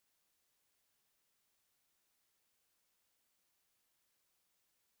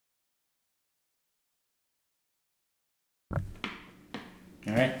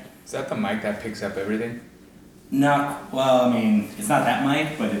All right. Is that the mic that picks up everything? No, well, I mean, it's not that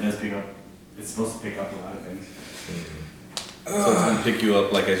mic, but it does pick up. It's supposed to pick up a lot of things. So it's gonna pick you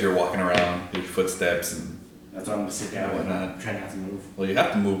up like as you're walking around, your footsteps and. That's why I'm gonna sit down and try not to move. Well, you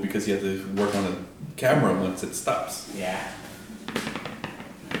have to move because you have to work on the camera once it stops. Yeah.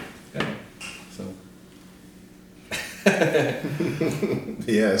 Okay. So.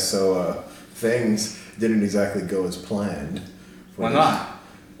 Yeah, so things didn't exactly go as planned. Why not?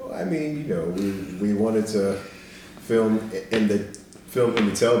 Well, I mean, we wanted to film in the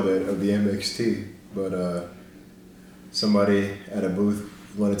tailbit of the MXT, but somebody at a booth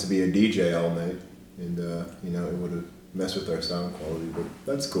wanted to be a DJ all night, and it would have messed with our sound quality. But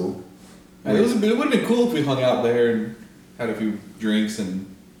that's cool. And it would have been cool if we hung out there and had a few drinks and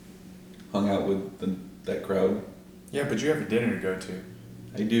hung out with that crowd. Yeah, but you have a dinner to go to.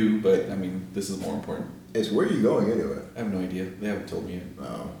 I do, but I mean, this is more important. Where are you going anyway? I have no idea. They haven't told me yet.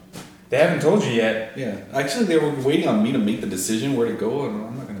 Oh. They haven't told you yet. Yeah, actually, they were waiting on me to make the decision where to go, and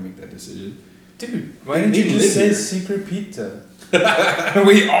I'm not gonna make that decision. Dude, why didn't you They just say live here. Secret Pizza?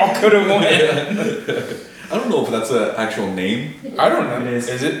 We all could have won. I don't know if that's an actual name. I don't know. It is.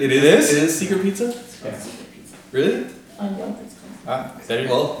 Is it? It is Secret Pizza. Yeah. Really? On Yelp, it's called. There you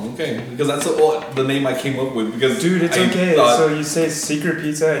go. Well, okay, because that's the name I came up with. Because Dude, it's I okay. thought- So you say Secret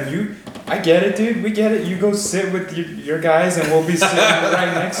Pizza, and I get it, dude. We get it. You go sit with your guys, and we'll be sitting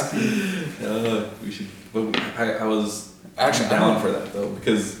right next to you. we should. But I was Actually, down for that though,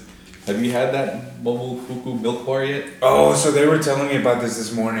 because have you had that Momofuku milk bar yet? Oh, so they were telling me about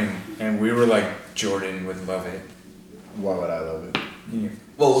this morning, and we were like, Jordan would love it. Why would I love it? Yeah.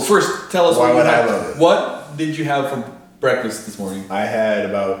 Well, first tell us Why what would you I had. love it? What did you have for breakfast this morning? I had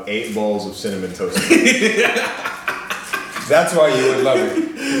about 8 bowls of cinnamon toast. That's why you would love it.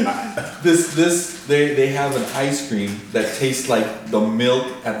 They have an ice cream that tastes like the milk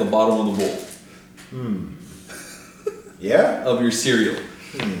at the bottom of the bowl Yeah? of your cereal.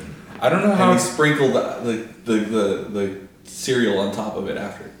 I don't know And how they sprinkle the cereal on top of it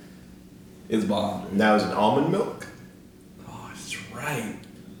after. It's bomb. Now is it almond milk? Oh, that's right.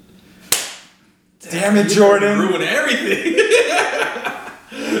 Damn it, Jordan. Ruin everything.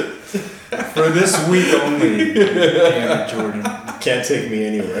 For this week only. Damn it, Jordan. Can't take me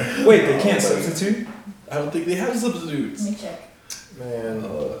anywhere. Wait, they can't substitute? I don't think they have substitutes. Let me check.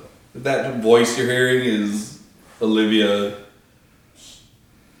 Man. That voice you're hearing is Olivia.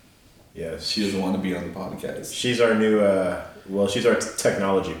 Yes. She doesn't want to be on the podcast. She's our new, she's our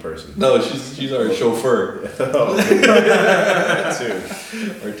technology person. No, she's our chauffeur. Oh, that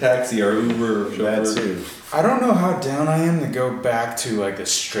too. Our taxi, our Uber chauffeur. That too. I don't know how down I am to go back to like the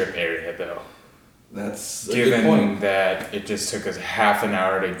strip area though. That's a good point. Given that it just took us half an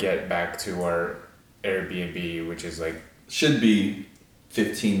hour to get back to our Airbnb, which is like, Should be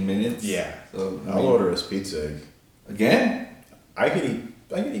 15 minutes. yeah. So, I I'll mean, order us pizza. again. I could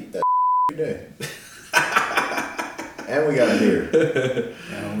eat that every day. And we got a beer.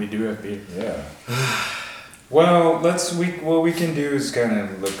 We do have beer. Yeah. Well, what we can do is kind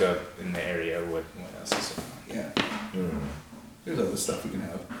of look up in the area what else is around. Yeah. There's other stuff we can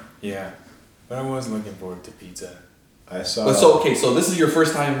have. Yeah. But I was looking forward to pizza. I saw. But so this is your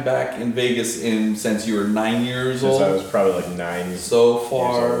first time back in Vegas since you were 9 years Since old. I was probably like 9. So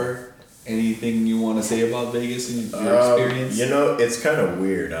far, anything you want to say about Vegas and your experience? It's kind of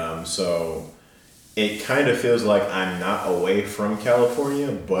weird. So it kind of feels like I'm not away from California,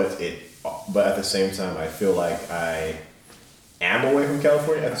 but at the same time, I feel like I am away from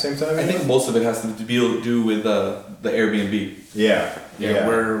California at the same time. I think most of it has to do with the Airbnb. Yeah. Yeah,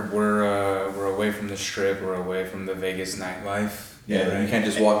 we're away from the strip. We're away from the Vegas nightlife. Yeah, you can't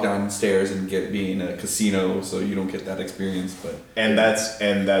just walk downstairs and be in a casino, so you don't get that experience. But And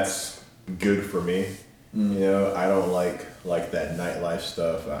that's good for me. I don't like that nightlife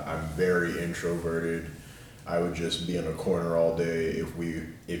stuff. I'm very introverted. I would just be in a corner all day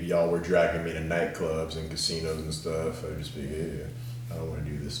if y'all were dragging me to nightclubs and casinos and stuff. I'd just be, yeah, I don't want to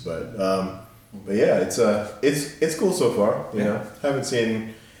do this. But yeah, it's cool so far. You know, haven't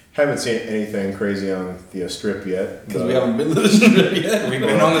seen anything crazy on the strip yet. because we haven't been to the strip yet. We've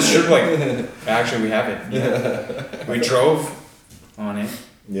been on the strip actually we haven't. Yeah. We drove on it.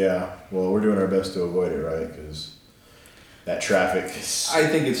 Yeah, well, we're doing our best to avoid it, right? Because that traffic. I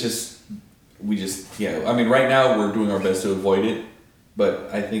think it's just I mean, right now we're doing our best to avoid it, but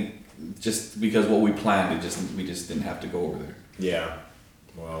I think just because what we planned, we just didn't have to go over there. Yeah.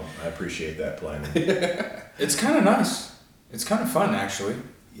 Well, I appreciate that planning. It's kind of nice. It's kind of fun, actually.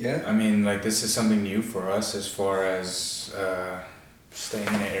 Yeah. I mean, like, this is something new for us as far as staying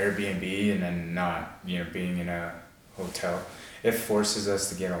in an Airbnb and then not, being in a hotel. it forces us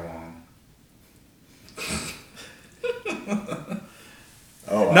to get along.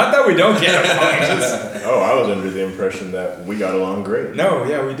 Oh, Not that we don't get along. Just, I was under the impression that we got along great. no,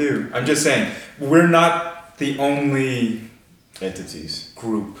 yeah, we do. I'm just saying we're not the only Entities.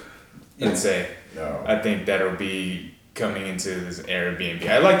 group. Yeah. Let's say. No. I think that'll be coming into this Airbnb.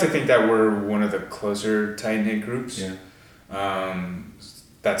 I like to think that we're one of the closer tight knit groups. Yeah.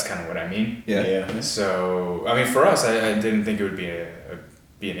 That's kind of what I mean. Yeah. So I mean, for us, I didn't think it would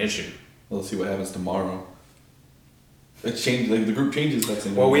be an issue. We'll see what happens tomorrow. It changed. Like the group changes. That's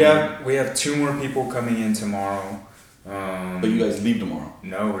in. Well, we have 2 more people coming in tomorrow. But you guys leave tomorrow.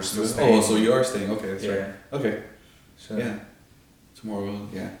 No, we're still staying. Oh, so you are staying. Okay, that's Yeah. right. Okay. So, Yeah. Tomorrow.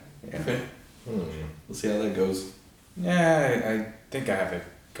 Yeah. yeah. Okay. We'll see how that goes. Yeah, I think I have it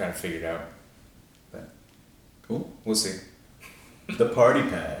kind of figured out. Cool. We'll see. The party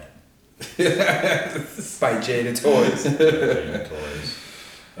pad. By Jada Toys. Toys.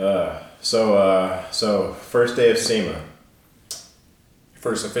 So first day of SEMA.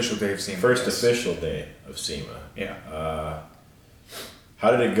 First official day of SEMA. First yes. official day of SEMA. Yeah.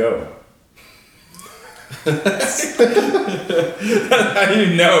 How did it go? How do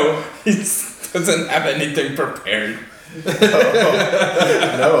you know he doesn't have anything prepared?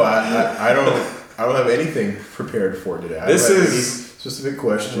 No, I don't have anything prepared for today. I This don't have is any specific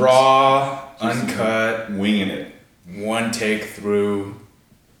questions. Raw, uncut, Winging it. one take through.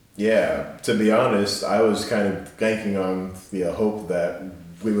 Yeah, to be honest, I was kind of banking on the hope that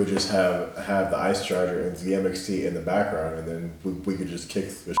we would just have the ice charger and the MXT in the background, and then we could just kick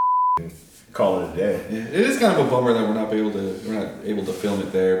the and call it a day. Yeah, it is kind of a bummer that we're not able to film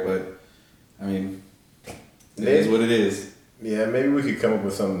it there, but I mean, it is what it is. Yeah, maybe we could come up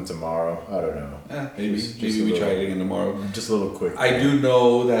with something tomorrow. I don't know. Maybe Just maybe a we little- try it again tomorrow. Just a little quick. I do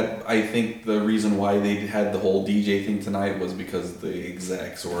know that I think the reason why they had the whole DJ thing tonight was because the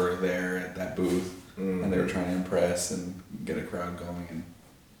execs were there at that booth and they were trying to impress and get a crowd going. And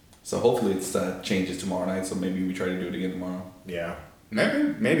so hopefully it changes tomorrow night. So maybe we try to do it again tomorrow. Yeah.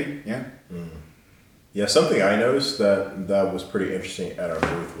 Maybe, yeah. Yeah, something I noticed that was pretty interesting at our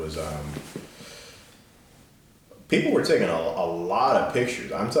booth was people were taking a lot of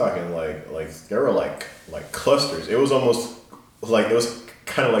pictures. I'm talking like there were like clusters. It was almost like it was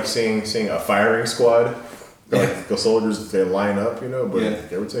kind of like seeing a firing squad. Like the soldiers, they line up, but Yeah.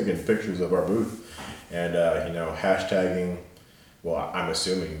 they were taking pictures of our booth and hashtagging. Well, I'm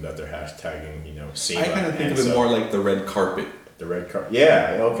assuming that they're hashtagging, SEMA. I kind of think and of it so- more like the red carpet the red card.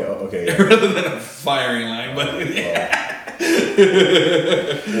 Yeah. Okay. Yeah. rather than a firing line. But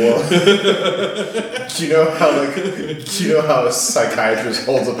Well, do you know how a psychiatrist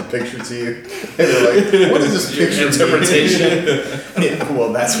holds up a picture to you and they're like, "What is this picture Interpretation. mean?"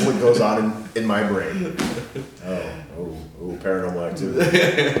 Well, that's what goes on in my brain. Oh, paranormal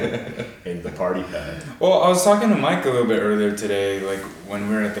activity in the party pad. Well, I was talking to Mike a little bit earlier today, like when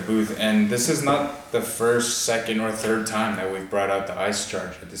we were at the booth, and this is not the first, second, or third time that we've brought out the ice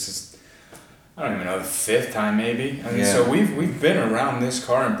charger. This is, I don't even know, the 5th time maybe. I mean, so we've been around this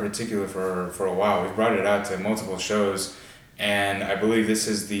car in particular for a while. We've brought it out to multiple shows, and I believe this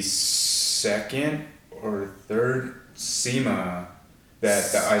is the 2nd or 3rd SEMA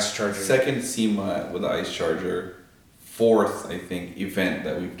that the ice charger. second SEMA with the ice charger. 4th, I think, event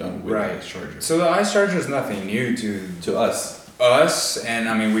that we've done with Right. the ice charger. So the ice charger is nothing new To us. and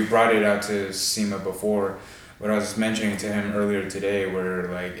I mean we brought it out to SEMA before, but I was mentioning to him earlier today where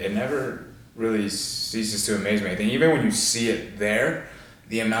like it never really ceases to amaze me. I think even when you see it there,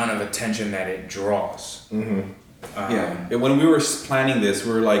 the amount of attention that it draws. Yeah. When we were planning this,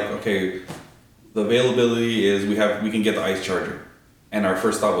 we were like, okay, the availability is we can get the ice charger, and our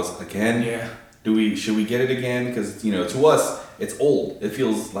first thought was again. Yeah. Should we get it again? Because to us it's old. It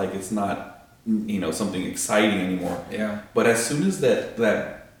feels like it's not something exciting anymore. Yeah. But as soon as that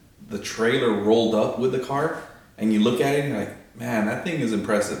the trailer rolled up with the car, and you look at it, and you're like, man, that thing is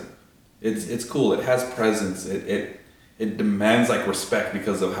impressive. It's cool. It has presence. It demands like respect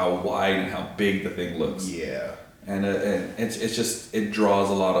because of how wide and how big the thing looks. Yeah. And it's just it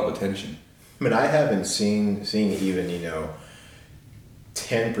draws a lot of attention. I mean, I haven't seen even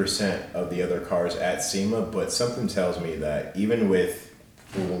 10% of the other cars at SEMA, but something tells me that even with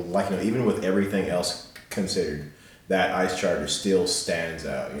everything else considered, that ice charger still stands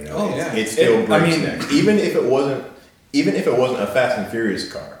out. Oh, yeah. It still breaks I mean- necks. Even if it wasn't a Fast and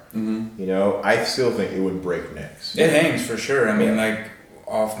Furious car, I still think it would break necks. It hangs for sure. I mean, like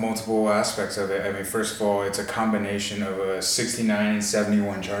off multiple aspects of it. I mean, first of all, it's a combination of a 69 and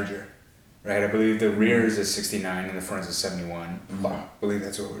 71 charger, right? I believe the rear is a 69 and the front is a 71. I believe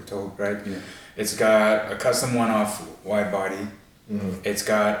that's what we're told, right? Yeah. It's got a custom one-off wide body. It's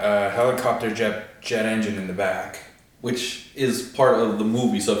got a helicopter jet engine in the back. Which is part of the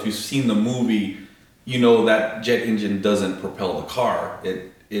movie. So if you've seen the movie, you know that jet engine doesn't propel the car.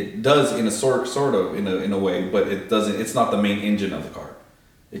 It does in a sort of in a way, but it doesn't. It's not the main engine of the car.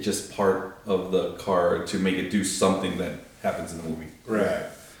 It's just part of the car to make it do something that happens in the movie. Right.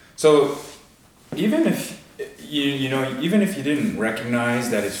 So even if even if you didn't recognize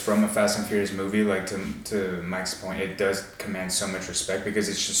that it's from a Fast and Furious movie, like to Mike's point, it does command so much respect because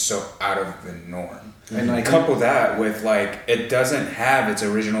it's just so out of the norm. And I couple that with like it doesn't have its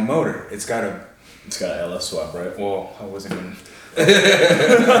original motor. It's got LS swap, right? well, I wasn't even.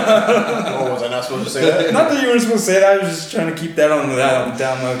 Oh, was I not supposed to say that? Not that you were supposed to say that. I was just trying to keep that on the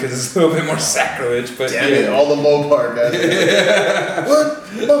down low because it's a little bit more sacrilege. But Damn it, all the Mopar guys.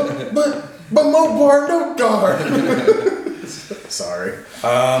 But Mopar, no car. Sorry.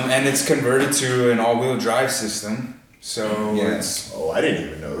 And it's converted to an all-wheel drive system. So Yeah. it's Oh, I didn't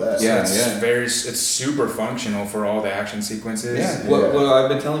even know that. Yeah. it's super functional for all the action sequences. Yeah. What I've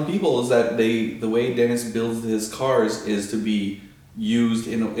been telling people is that the way Dennis builds his cars is to be used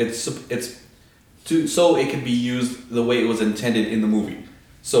so it can be used the way it was intended in the movie.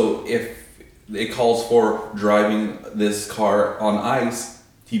 So if it calls for driving this car on ice,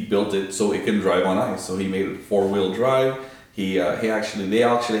 he built it so it can drive on ice. So he made it 4-wheel drive. They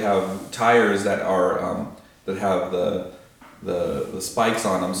actually have tires that are that have the spikes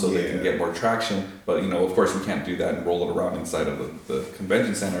on them so they can get more traction. But of course, we can't do that and roll it around inside of the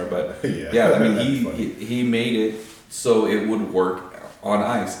convention center. But I mean, he made it so it would work on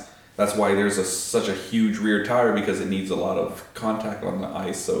ice. That's why there's such a huge rear tire because it needs a lot of contact on the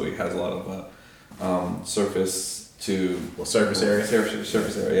ice. So it has a lot of surface area.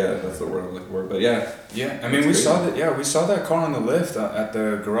 Surface area. Yeah, that's the word I'm looking for. But yeah. Yeah, I mean, we saw that. Yeah, we saw that car on the lift at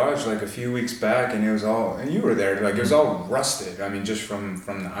the garage like a few weeks back, and it was all. And you were there. Like it was all rusted. I mean, just from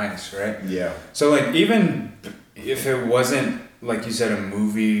the ice, right? Yeah. So like even if it wasn't like you said a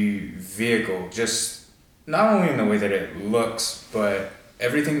movie vehicle, just not only in the way that it looks, but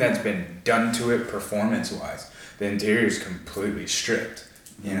everything that's been done to it performance-wise, the interior is completely stripped.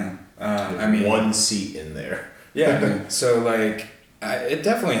 I mean, one seat in there. Yeah, so like it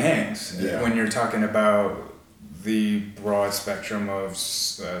definitely hangs when you're talking about the broad spectrum of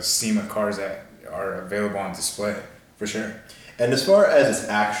SEMA cars that are available on display, for sure. And as far as its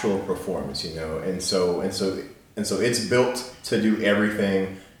actual performance, and so it's built to do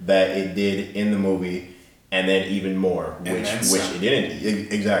everything that it did in the movie, and then even more, which it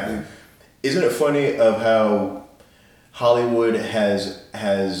didn't exactly. Yeah. Isn't it funny of how Hollywood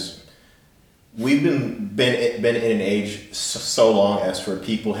has we've been in an age so long as for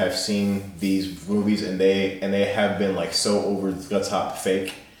people have seen these movies and they have been like so over the top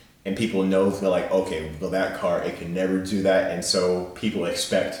fake, and people know they're like, okay, well that car, it can never do that, and so people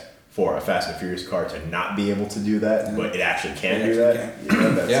expect for a Fast and Furious car to not be able to do that, but it actually can do that.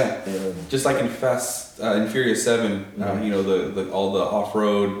 Just like in in Furious 7, the all the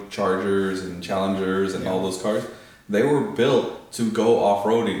off-road Chargers and Challengers and all those cars, they were built to go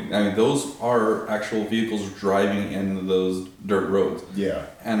off-roading. I mean, those are actual vehicles driving in those dirt roads. Yeah.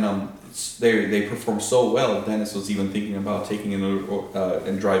 And they perform so well. Dennis was even thinking about taking it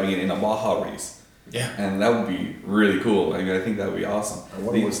and driving it in a Baja race. Yeah. And that would be really cool. I mean, I think that would be awesome. I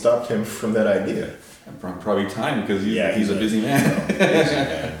wonder what stopped him from that idea. Probably time, because he's a busy man. Busy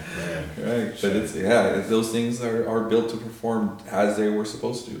man. Right. But those things are built to perform as they were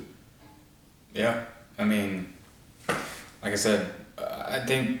supposed to. Yeah. I mean, like I said, I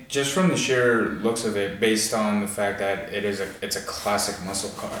think just from the sheer looks of it, based on the fact that it's a classic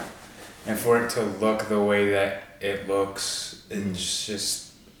muscle car, and for it to look the way that it looks, it's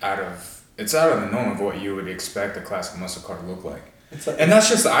just out of the norm of what you would expect a classic muscle car to look like. And that's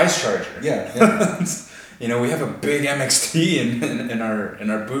just the Ice Charger. Yeah. We have a big MXT in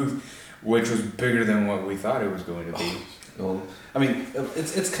our booth, which was bigger than what we thought it was going to be. Well, I mean,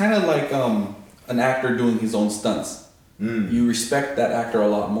 it's kind of like an actor doing his own stunts. You respect that actor a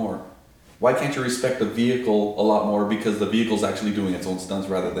lot more. Why can't you respect the vehicle a lot more, because the vehicle's actually doing its own stunts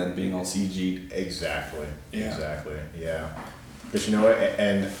rather than being all CG'd? Exactly. Yeah. Exactly. Yeah. But you know what?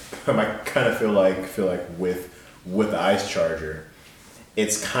 And I kind of feel like with the Ice Charger,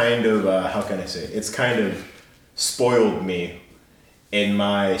 it's kind of how can I say? It's kind of spoiled me in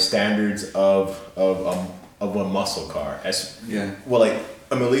my standards of a muscle car.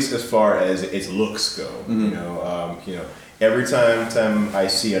 At least as far as its looks go. Every time I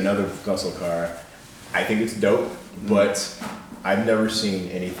see another muscle car, I think it's dope, but I've never seen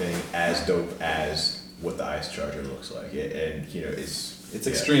anything as dope as what the Ice Charger looks like. And it's It's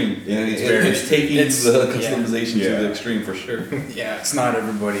extreme. Yeah, It's, very it's taking it's- the yeah. customization Yeah. to the extreme for sure. Yeah, it's not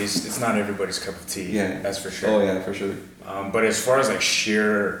everybody's cup of tea. Yeah. That's for sure. Oh yeah, for sure. But as far as like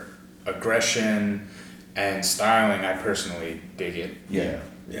sheer aggression and styling, I personally dig it. Yeah.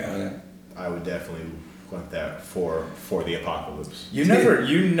 Yeah. Oh, yeah. I would definitely want that for the apocalypse. You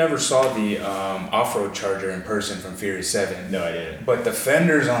never saw the off-road Charger in person from Fury 7. No, I didn't. But the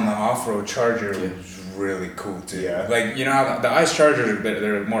fenders on the off-road Charger Yeah. was really cool too. Yeah. Like, you know how the Ice Chargers,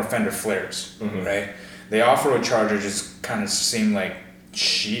 they're more fender flares, Mhm. right? The off-road Charger just kind of seemed like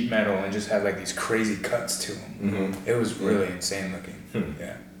sheet metal and just had like these crazy cuts to them. Mm-hmm. It was really insane looking.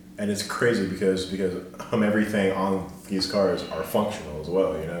 Yeah. And it's crazy because everything on these cars are functional as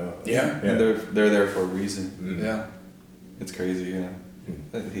well. You know. Yeah. And they're there for a reason. Mhm. Yeah. It's crazy.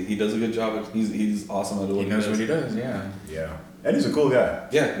 Yeah. He does a good job. He's awesome at what He he knows does. what he does, yeah. Yeah. And he's a cool guy.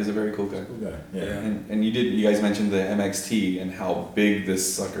 Yeah, he's a very cool guy. Cool guy. Yeah. Yeah. And you guys mentioned the MXT and how big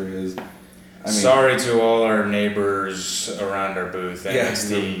this sucker is. I mean, Sorry to all our neighbors around our booth. Yeah, NXT.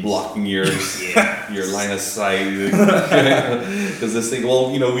 they're blocking your your line of sight. Because this thing,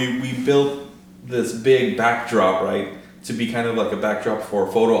 well, we built this big backdrop, right, to be kind of like a backdrop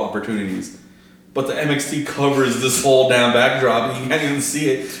for photo opportunities. But the MXT covers this whole damn backdrop, and you can't even see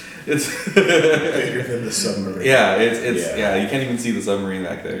it. It's Bigger than the submarine. yeah, it's Yeah. you can't even see the submarine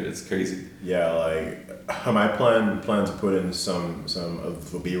back there. It's crazy. Yeah, like I plan to put in some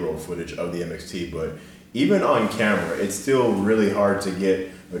of the B-roll footage of the MXT, but even on camera, it's still really hard to get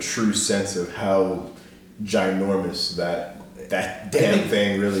a true sense of how ginormous that damn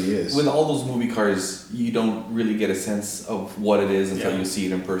thing really is. With all those movie cars, you don't really get a sense of what it is until Yeah. you see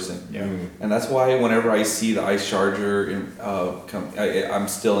it in person. Yeah. Mhm. And that's why whenever I see the Ice Charger, I'm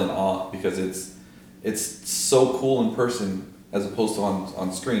still in awe because it's so cool in person as opposed to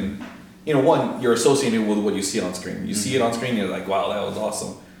on screen. One, you're associated with what you see on screen. You see it on screen, you're like, wow, that was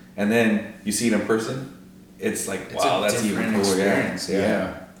awesome. And then you see it in person, it's like, It's wow, a that's even different cooler. experience,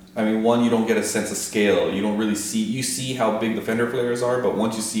 yeah. I mean, one, you don't get a sense of scale. You don't really you see how big the fender flares are, but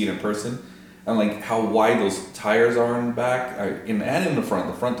once you see it in person, and like how wide those tires are in the back, and in the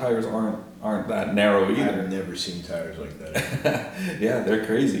front tires aren't that narrow either. I've never seen tires like that. Yeah, they're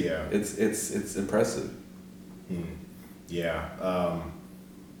crazy. Yeah. It's impressive. Yeah.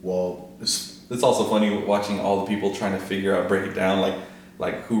 Well, It's also funny watching all the people trying to figure out, break it down,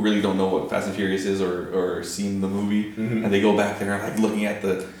 like who really don't know what Fast and Furious is or seen the movie, Mhm. and they go back there like looking at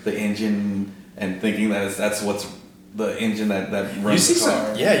the engine and thinking that's what's the engine that runs You see the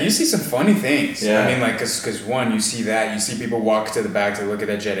car. you see some funny things. Yeah. I mean, like, cause one, you see that, you see people walk to the back to look at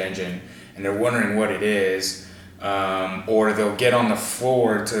that jet engine, and they're wondering what it is, or they'll get on the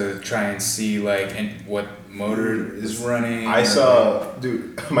floor to try and see what motor is running. I or, saw,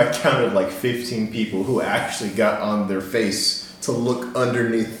 dude, I counted like 15 people who actually got on their face to look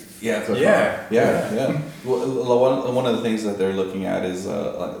underneath Yeah. the Yeah. car. Yeah. Well, one of the things that they're looking at is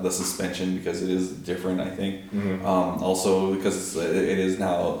the suspension because it is different, I think. Mhm. Also because it is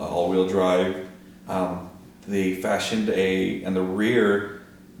now all-wheel drive. They fashioned in the rear,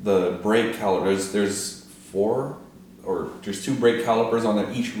 the brake calipers. There's two brake calipers on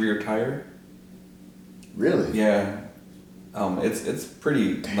each rear tire. Really? Yeah. It's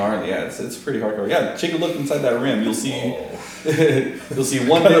pretty gnarly. Yeah, it's pretty hardcore. Yeah, take a look inside that rim. You'll see you'll see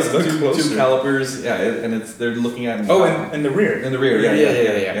one Gotta disc, look two closer. calipers. Yeah, and they're looking at Oh, in the rear. in the rear. Yeah,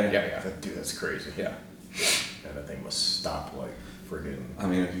 Yeah. Dude, that's crazy. Yeah. Yeah, that thing must stop like friggin'. I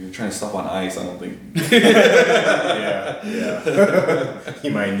mean, if you're trying to stop on ice, I don't think. Yeah.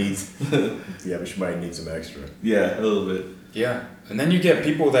 You might need. Yeah, but you might need some extra. Yeah, a little bit. Yeah, and then you get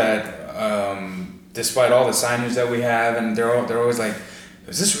people that, despite all the signage that we have, and they're always like,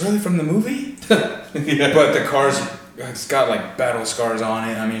 "Is this really from the movie?" Yeah. But the car's it's got like battle scars on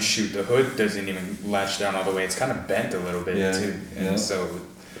it. I mean, shoot, the hood doesn't even latch down all the way. It's kind of bent a little bit Yeah, too, and yeah. so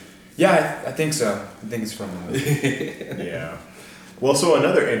yeah, I think so. I think it's from the movie. Yeah. Well, so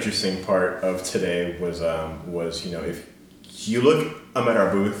another interesting part of today was if you look at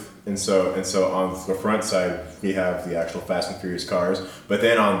our booth, and so on the front side we have the actual Fast and Furious cars, but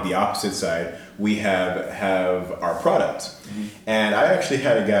then on the opposite side we have our product. Mm-hmm. And I actually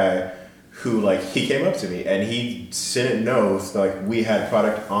had a guy who he came up to me and he didn't know we had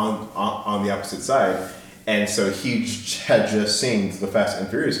product on the opposite side, and so he had just seen the Fast and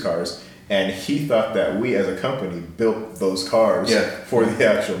Furious cars. And he thought that we as a company built those cars for the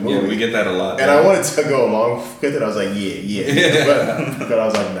actual movie. Yeah, we get that a lot. And I wanted to go along with it. I was like, yeah. But I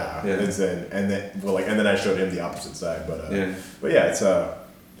was like, nah. Yeah. And then I showed him the opposite side. But Yeah. But yeah,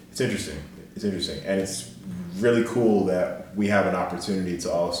 it's interesting. It's interesting, and it's really cool that we have an opportunity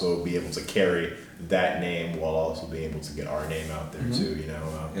to also be able to carry that name while also being able to get our name out there too. You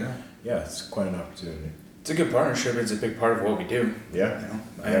know, Yeah. it's quite an opportunity. It's a good partnership. It's a big part of what we do. Yeah. You know?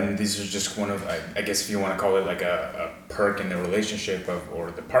 And these are just one of, I guess if you want to call it like a perk in the relationship or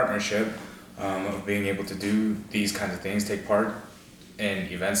the partnership of being able to do these kinds of things, take part in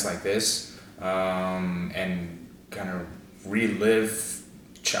events like this, and kind of relive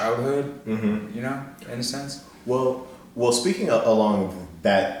childhood, you know, in a sense. Well, speaking along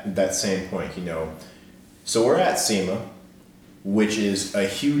that same point, you know, so we're at SEMA, which is a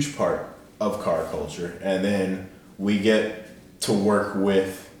huge part of car culture, and then we get to work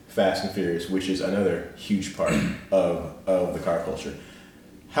with Fast and Furious, which is another huge part of the car culture.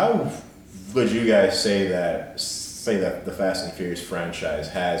 How would you guys say that the Fast and Furious franchise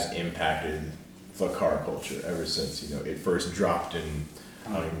has impacted the car culture ever since, you know, it first dropped in,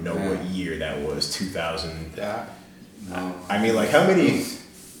 I don't even know what year that was, 2000? Yeah. I mean, like how many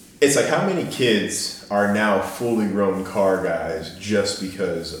kids are now fully grown car guys just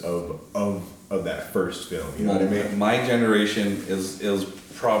because of that first film? You know what I mean? My generation is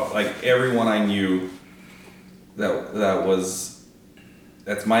probably like everyone I knew that's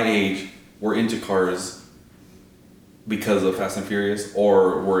my age were into cars because of Fast and Furious,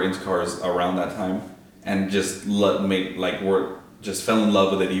 or were into cars around that time and just just fell in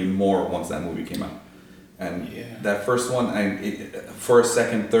love with it even more once that movie came out. And that first one, for a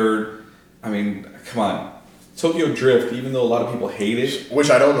second, third, I mean, come on. Tokyo Drift, even though a lot of people hate it, Which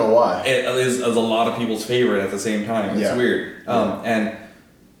I don't know why. it is a lot of people's favorite at the same time. It's Yeah. weird. And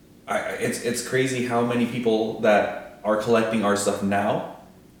it's crazy how many people that are collecting our stuff now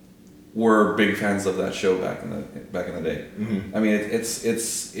were big fans of that show back in the day. I mean,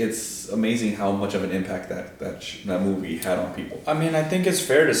 it's amazing how much of an impact that movie had on people. I mean, I think it's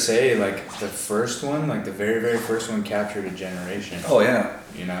fair to say, like, the first one, like, the very, very first one captured a generation. Oh yeah.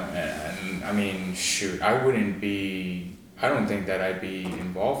 You know, and I mean, shoot, I don't think that I'd be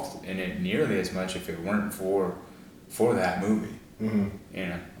involved in it nearly as much if it weren't for that movie. You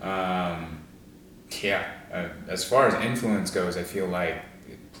know, as far as influence goes, I feel like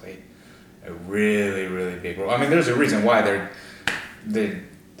it played a really, really big role. I mean, there's a reason why they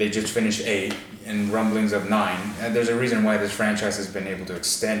just finished 8 and rumblings of 9. And there's a reason why this franchise has been able to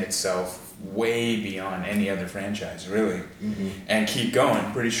extend itself way beyond any other franchise, really, and keep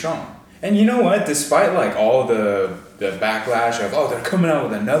going pretty strong. And you know what? Despite like all the backlash of they're coming out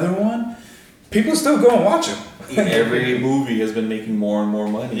with another one, people still go and watch them. Every movie has been making more and more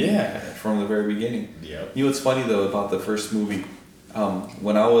money. Yeah. From the very beginning. Yeah. You know what's funny though about the first movie?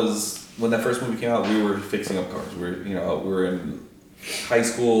 When that first movie came out, we were fixing up cars. We were in high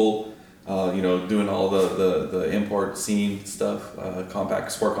school, doing all the import scene stuff,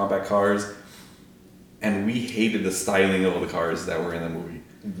 sport compact cars, and we hated the styling of all the cars that were in the movie.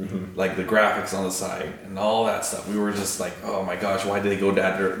 Like the graphics on the side and all that stuff. We were just like, oh my gosh, why did they go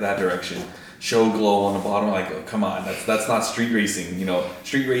that direction? Show glow on the bottom, like, oh, come on, that's not street racing. You know,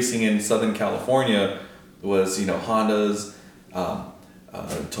 street racing in Southern California was, Hondas,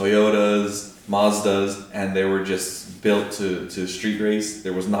 Toyotas, Mazdas, and they were just built to street race.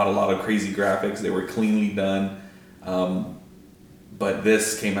 There was not a lot of crazy graphics. They were cleanly done. But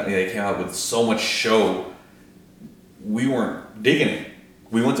this came out with so much show. We weren't digging it.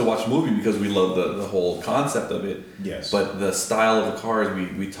 We went to watch the movie because we loved the whole concept of it. Yes. But the style of the cars,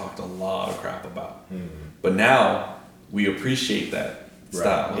 we talked a lot of crap about. But now we appreciate that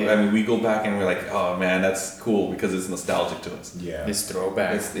style. Yeah. I mean, we go back and we're like, oh man, that's cool because it's nostalgic to us. Yeah. It's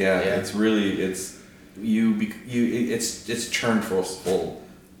throwback. It's really it's turned for a full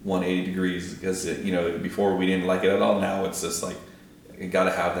 180 degrees because before we didn't like it at all. Now it's just like you got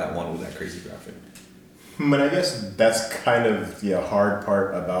to have that one with that crazy graphic. But I guess that's kind of the hard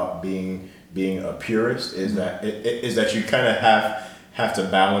part about being a purist is that you kind of have to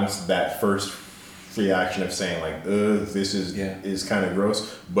balance that first reaction of saying like, this is kind of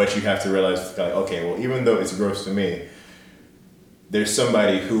gross, but you have to realize like, okay, well, even though it's gross to me, there's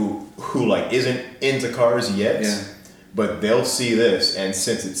somebody who like isn't into cars yet, but they'll see this, and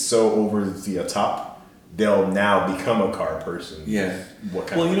since it's so over the top, they'll now become a car person. Yeah.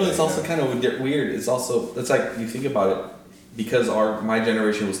 It's also kind of weird. It's like you think about it, because my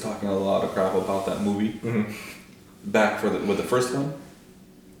generation was talking a lot of crap about that movie back with the first one.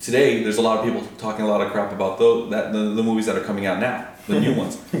 Today, there's a lot of people talking a lot of crap about the movies that are coming out now, the new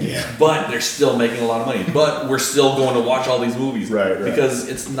ones. Yeah. But they're still making a lot of money. But we're still going to watch all these movies. Right. Because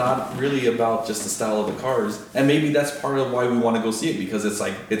it's not really about just the style of the cars. And maybe that's part of why we want to go see it, because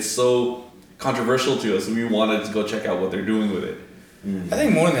it's so controversial to us. We wanted to go check out what they're doing with it. I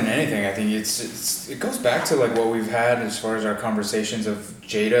think more than anything, I think it goes back to like what we've had as far as our conversations of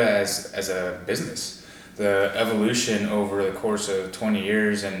Jada as a business, the evolution over the course of 20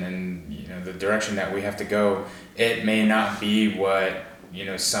 years and you know the direction that we have to go. It may not be what you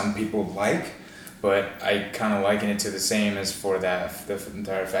know some people like, but I kind of liken it to the same as for the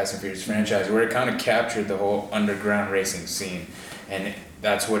entire Fast and Furious franchise, where it kind of captured the whole underground racing scene, and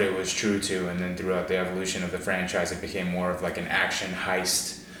that's what it was true to. And then throughout the evolution of the franchise, it became more of like an action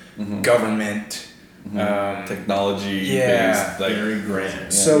heist, government, technology. Yeah. based, like, Very grand. Yeah.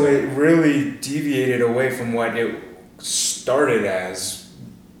 So it really deviated away from what it started as.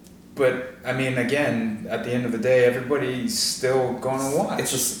 But I mean, again, at the end of the day, everybody's still going to watch.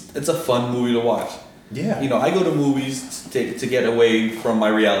 it's a fun movie to watch. Yeah. You know, I go to movies to get away from my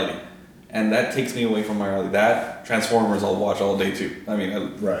reality, and that takes me away from my reality. That Transformers I'll watch all day too. I mean,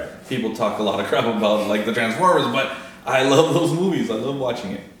 Right. people talk a lot of crap about like the Transformers, but I love those movies. I love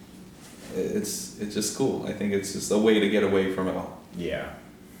watching it. It's just cool. I think it's just a way to get away from it all. Yeah.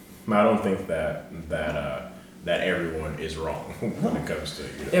 I don't think that everyone is wrong when it comes to, you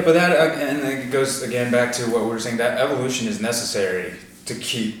know. Yeah, but that and it goes again back to what we were saying. That evolution is necessary to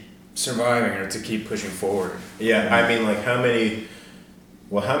keep surviving or to keep pushing forward. Yeah, I mean, like, how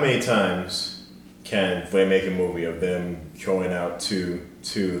many times can they make a movie of them going out to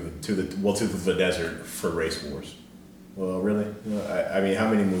the desert for race wars? Well, really? You know, I mean, how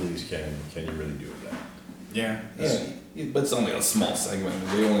many movies can you really do with that? Yeah. Yeah, but it's only a small segment.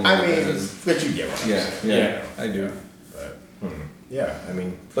 They only I look at it mean, as- but you get what I'm yeah, saying. yeah, I do. But, yeah, I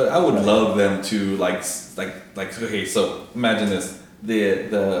mean, But I would love them to like okay. So imagine this: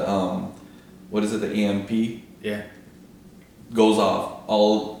 the what is it? The EMP Yeah. goes off.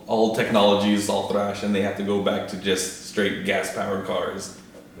 All technology is all thrashed, and they have to go back to just straight gas powered cars,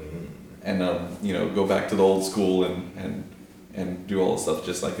 and you know, go back to the old school and do all the stuff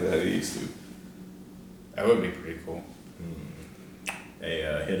just like that they used to. That would be pretty cool. hey,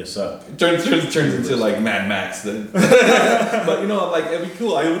 hit us up. It turns into like Mad Max then. But you know, like it'd be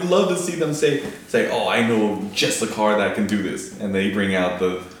cool. I would love to see them say, oh, I know just a car that can do this, and they bring out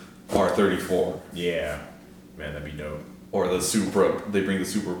the R34 Yeah, man, that'd be dope. or the Supra. They bring the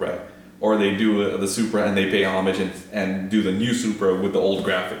Supra back, or they do the Supra and they pay homage and do the new Supra with the old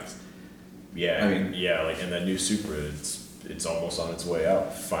graphics. Yeah, I mean- yeah, like in that new Supra, it's almost on its way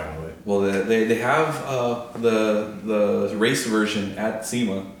out finally. Well, they have the race version at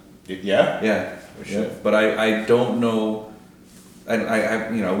SEMA. Yeah. Yeah, Oh, shit. yeah. But I don't know. I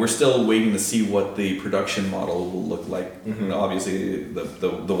you know, we're still waiting to see what the production model will look like. You know, obviously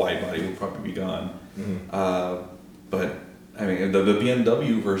the wide body will probably be gone. But I mean, the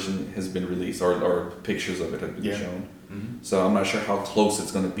BMW version has been released, or pictures of it have been Yeah. shown. So I'm not sure how close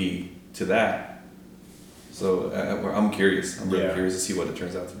it's going to be to that. So I'm curious. I'm really Yeah. curious to see what it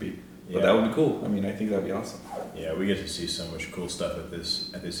turns out to be. But Yeah. that would be cool. I mean, I think that'd be awesome. Yeah, we get to see so much cool stuff at this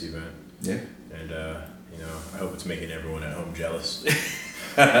event, Yeah. and you know, I hope it's making everyone at home jealous.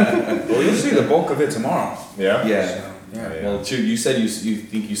 Well, you'll see the bulk of it tomorrow. Yeah. Yeah. So, yeah. Yeah. Well, you said you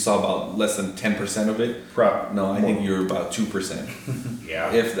think you saw about less than 10% of it. No, I think you're about 2%,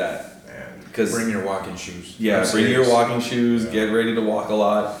 Yeah. if that. Man. Because Bring your walking shoes. yeah, I'm bring your serious. walking shoes. Yeah. Get ready to walk a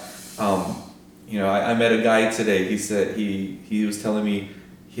lot. You know, I met a guy today. He said he was telling me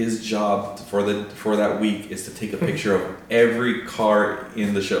his job for that week is to take a picture of every car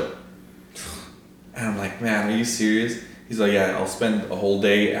in the show. And I'm like, man, are you serious? He's like, yeah, I'll spend a whole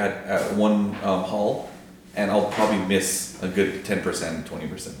day at one hall, and I'll probably miss a good 10%,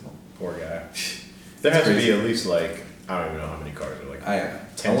 20%. Poor guy. There has to crazy. be at least like, I don't even know how many cars are like. I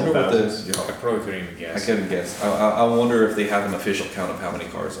Tens wonder of what the thousands. I probably couldn't even I guess. couldn't guess. I wonder if they have an official count of how many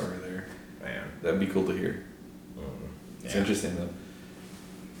cars are there. Man. That'd be cool to hear. It's Yeah. interesting though.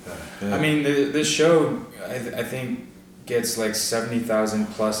 I mean, this show, I think, gets like 70,000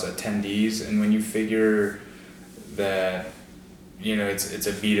 plus attendees, and when you figure that, you know, it's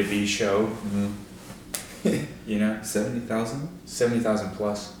a B2B show, you know, 70,000. 70,000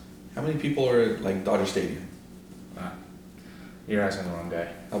 plus. How many people are at like Dodger Stadium? You're asking the wrong guy.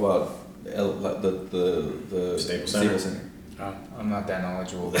 How about the Staples Staples Center? Center? I'm not that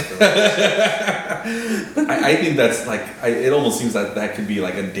knowledgeable. About the I think that's like it almost seems that could be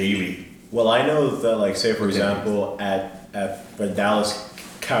like a daily. Well, I know that, like, say for Yeah. example, at the Dallas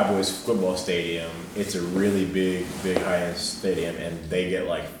Cowboys football stadium, it's a really big high-end stadium, and they get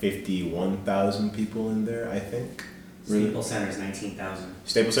like 51,000 people in there, I think. Really? Staples Center is 19,000.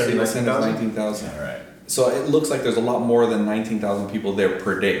 Staples Center, Staples Center is 19,000. 19,000. All right. So it looks like there's a lot more than 19,000 people there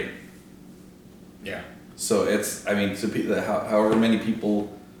per day. yeah. So it's, I mean, however many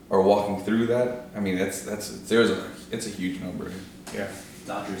people are walking through that, I mean, it's a huge number. Yeah.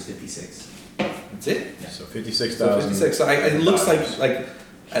 Dodgers 56. That's it. So So 56,000. 56. So it looks like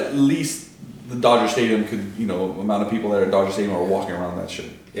at least the Dodger Stadium could, amount of people that are at Dodger Stadium are walking around that shit.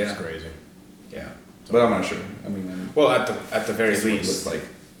 That's crazy. Yeah. But I'm not sure. I mean, Well, at the very that's what it least. looks like.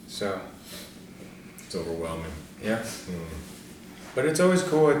 So, It's overwhelming. yeah. Mm. But it's always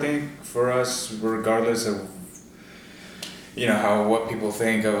cool, I think, for us, regardless of, what people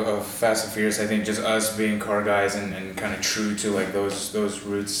think of Fast and Furious. I think just us being car guys and kind of true to like those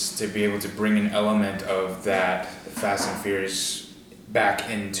roots, to be able to bring an element of that Fast and Furious back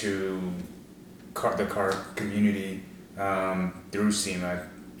into the car community through SEMA.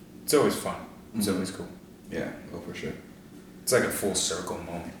 It's always fun. It's Mhm. always cool. Yeah, for sure. It's like a full circle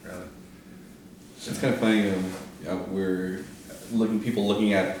moment, really. It's kind of funny. We're people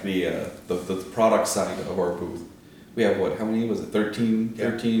looking at the product side of our booth. We have how many was it? 13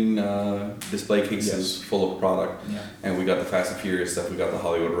 display cases Yes. full of product. Yeah. And we got the Fast and Furious stuff. We got the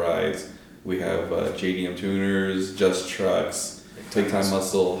Hollywood rides. We have JDM tuners, Just Trucks, Big Time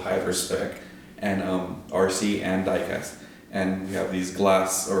Muscle, Hyperspec, and RC and diecast. And we have these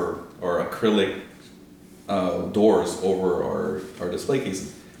glass or acrylic doors over our display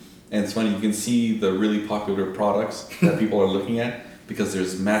cases. And it's funny, you can see the really popular products that people are looking at because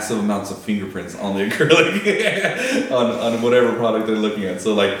there's massive amounts of fingerprints on the acrylic on whatever product they're looking at.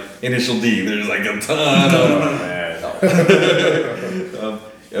 So like Initial D, there's like a ton Oh, man.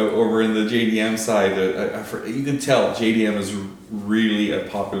 over in the JDM side, you can tell JDM is really a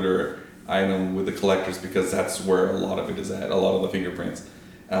popular item with the collectors because that's where a lot of it is at, a lot of the fingerprints.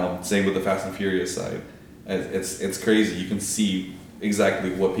 Same with the Fast and Furious side. It's crazy. You can see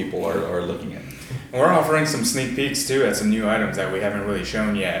exactly what people are looking at. And we're offering some sneak peeks too at some new items that we haven't really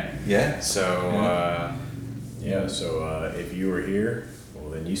shown yet. Yeah. So, Yeah, so if you were here, well,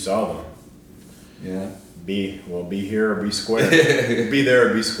 then you saw them. Yeah. Be here or be square. Be there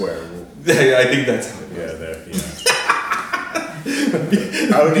or be square. I think that's how it Yeah, goes.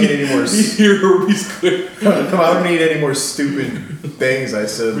 I don't need any more. Be here or be square. Come on, I don't need any more stupid things I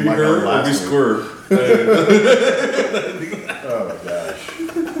said. Be like her on or last be week. square. Oh my gosh.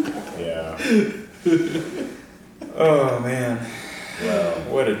 Yeah. oh man, Well.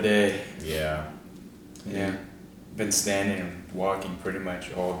 what a day. Yeah. Yeah. Been standing and walking pretty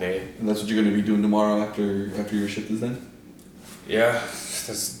much all day. And that's what you're gonna be doing tomorrow after your shift is done? Yeah,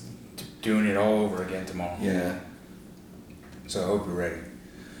 just doing it all over again tomorrow. Yeah. So I hope you're ready.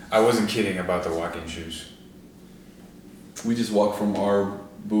 I wasn't kidding about the walking shoes. We just walked from our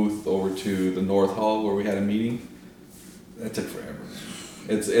booth over to the North Hall where we had a meeting. That took forever.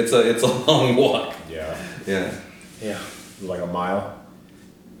 It's a long walk. Yeah. Yeah. Yeah. Like a mile.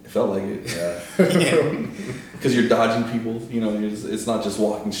 It felt like it. Yeah. Because you're dodging people, it's not just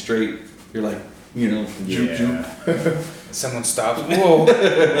walking straight. You're like, juke, juke. Someone stops. Whoa.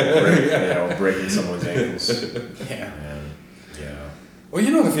 Breaking someone's ankles. Yeah. And, yeah. Well,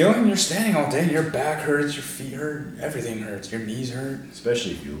 you know the feeling. You're standing all day. Your back hurts. Your feet hurt. Everything hurts. Your knees hurt.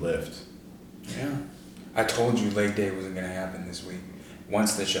 Especially if you lift. Yeah. I told you leg day wasn't gonna happen this week.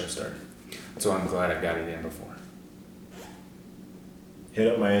 Once the show started. So I'm glad I got it in before. Hit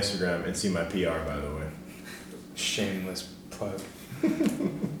up my Instagram and see my PR, by the way. Shameless plug.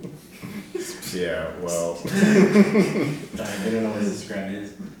 Yeah, well. They don't know what his Instagram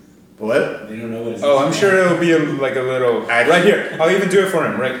is. What? They don't know what his Oh, I'm Instagram sure it'll be like a little right here. I'll even do it for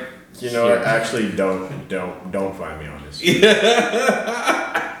him. Right. You know what? Actually, don't find me on this.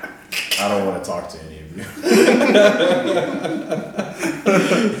 I don't want to talk to any of you.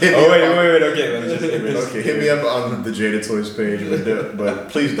 Oh wait. Okay, let me just Okay, hit me up on the Jada Toys page, but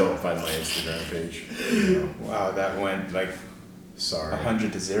please don't find my Instagram page. Wow, that went like Sorry.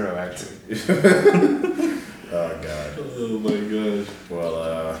 100 to 0 actually. Oh god. Oh my gosh.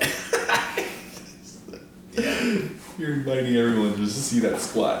 Well, You're inviting everyone just to see that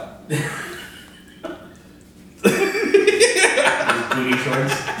squat. booty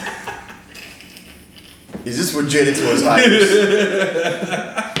shorts. is this what Jada Toys hires?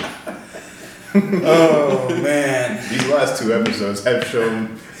 Oh man. These last 2 episodes have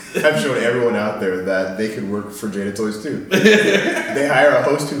shown everyone out there that they could work for Jada Toys too. They hire a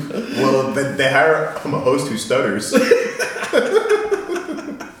host who stutters.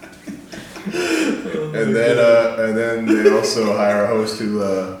 And then they also hire a host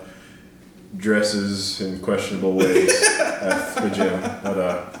who dresses in questionable ways at the gym.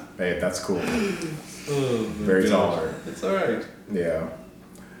 But hey, that's cool. Oh, Very tolerant. It's alright. Yeah.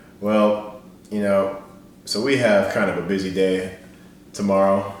 Well, so we have kind of a busy day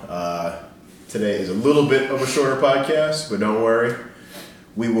tomorrow. Today is a little bit of a shorter podcast, but don't worry.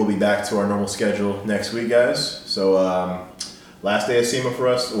 We will be back to our normal schedule next week, guys. So last day of SEMA for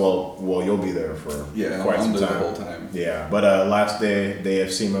us. Well, you'll be there for Yeah, quite I'm some there time. the whole time. Yeah, but last day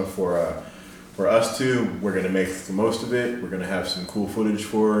of SEMA for us two. We're gonna make the most of it. We're gonna have some cool footage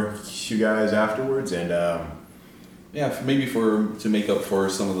for you guys afterwards, and Yeah, maybe to make up for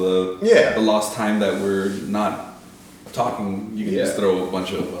some of the Yeah. lost time that we're not talking. You can just Yeah. throw a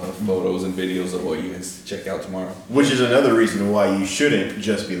bunch of photos and videos of what you guys check out tomorrow. which is another reason why you shouldn't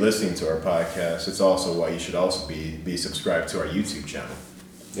just be listening to our podcast. It's also why you should also be subscribed to our YouTube channel,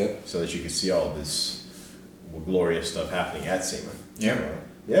 Yep. so that you can see all this glorious stuff happening at SEMA. Yeah.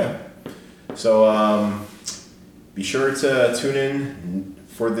 Yeah. So be sure to tune in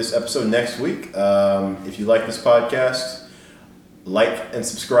for this episode next week. If you like this podcast, like and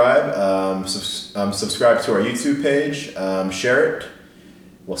subscribe. Subscribe to our YouTube page. Share it.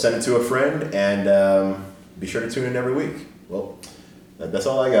 We'll send it to a friend, and be sure to tune in every week. Well, that's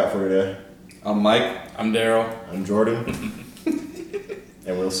all I got for today. I'm Mike. I'm Daryl. I'm Jordan.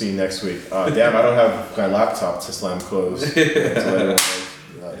 And we'll see you next week. Damn, I don't have my laptop to slam closed. There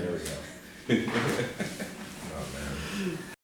we go.